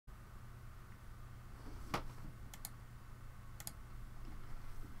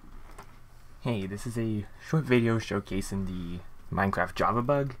Hey, this is a short video showcasing the Minecraft Java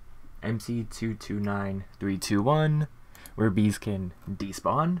bug, MC-229321, where bees can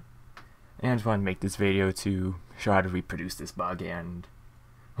despawn. And I just want to make this video to show how to reproduce this bug and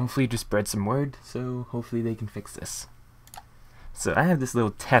hopefully just spread some word, so hopefully they can fix this. So I have this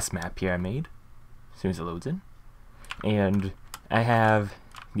little test map here I made, as soon as it loads in. And I have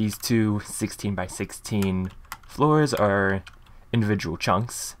these two 16 by 16 floors are individual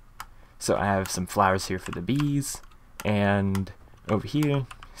chunks. So I have some flowers here for the bees, and over here,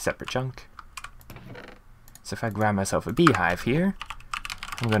 separate chunk. So if I grab myself a beehive here,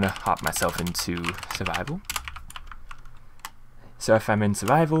 I'm gonna hop myself into survival. So if I'm in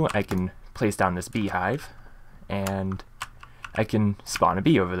survival, I can place down this beehive, and I can spawn a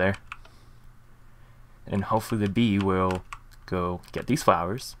bee over there. And hopefully the bee will go get these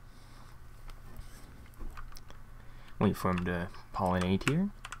flowers. Wait for him to pollinate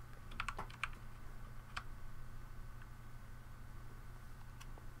here.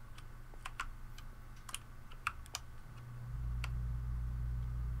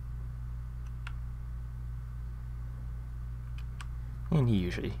 And he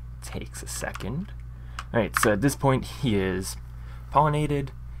usually takes a second. Alright, so at this point he is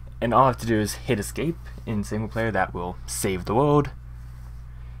pollinated, and all I have to do is hit escape in single player. That will save the world.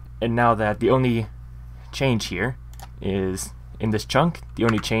 And now that the only change here is in this chunk, the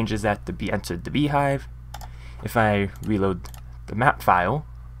only change is that the bee entered the beehive. If I reload the map file,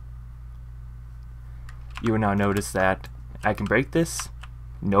 you will now notice that I can break this,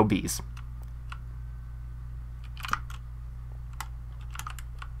 no bees.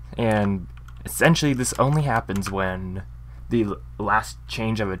 And essentially this only happens when the last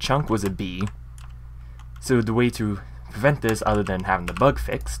change of a chunk was a bee. So the way to prevent this, other than having the bug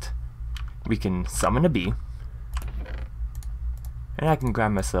fixed, we can summon a bee. And I can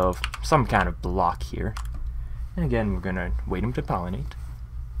grab myself some kind of block here. And again, we're gonna wait him to pollinate.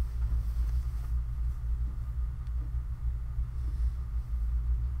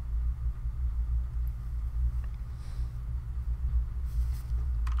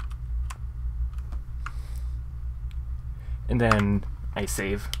 And then I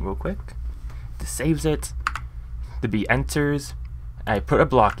save real quick. This saves it. The bee enters. I put a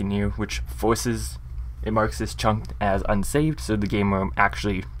block in here which forces, it marks this chunk as unsaved, so the game will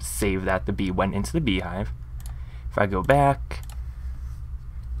actually save that the bee went into the beehive. If I go back,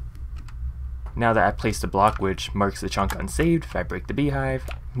 now that I placed a block which marks the chunk unsaved, if I break the beehive,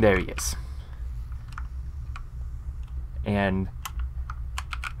 there he is. And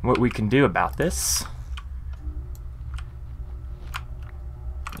what we can do about this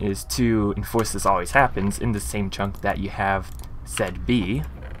is to enforce this always happens in the same chunk that you have said bee.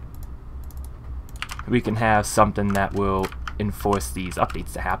 We can have something that will enforce these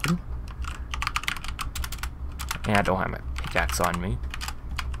updates to happen. And I don't have my pickaxe on me,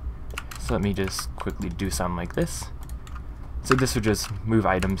 so let me just quickly do something like this. So this will just move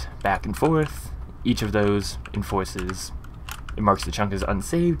items back and forth. Each of those enforces, it marks the chunk as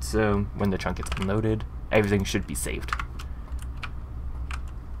unsaved, so when the chunk gets unloaded, everything should be saved.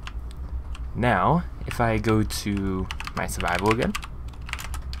 Now, if I go to my survival again,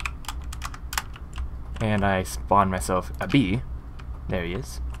 and I spawn myself a bee, there he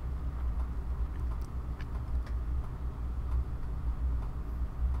is.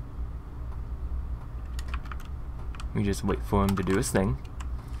 We just wait for him to do his thing.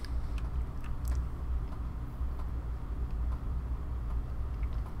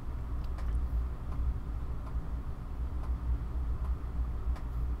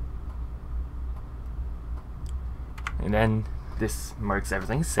 And then this marks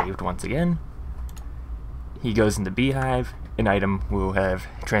everything saved once again. He goes in the beehive, an item will have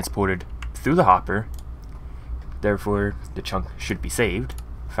transported through the hopper, therefore the chunk should be saved.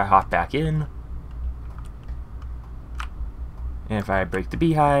 If I hop back in, and if I break the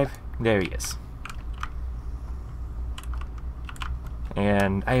beehive, there he is.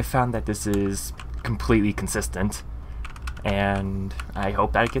 And I have found that this is completely consistent, and I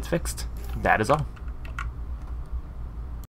hope that it gets fixed. That is all.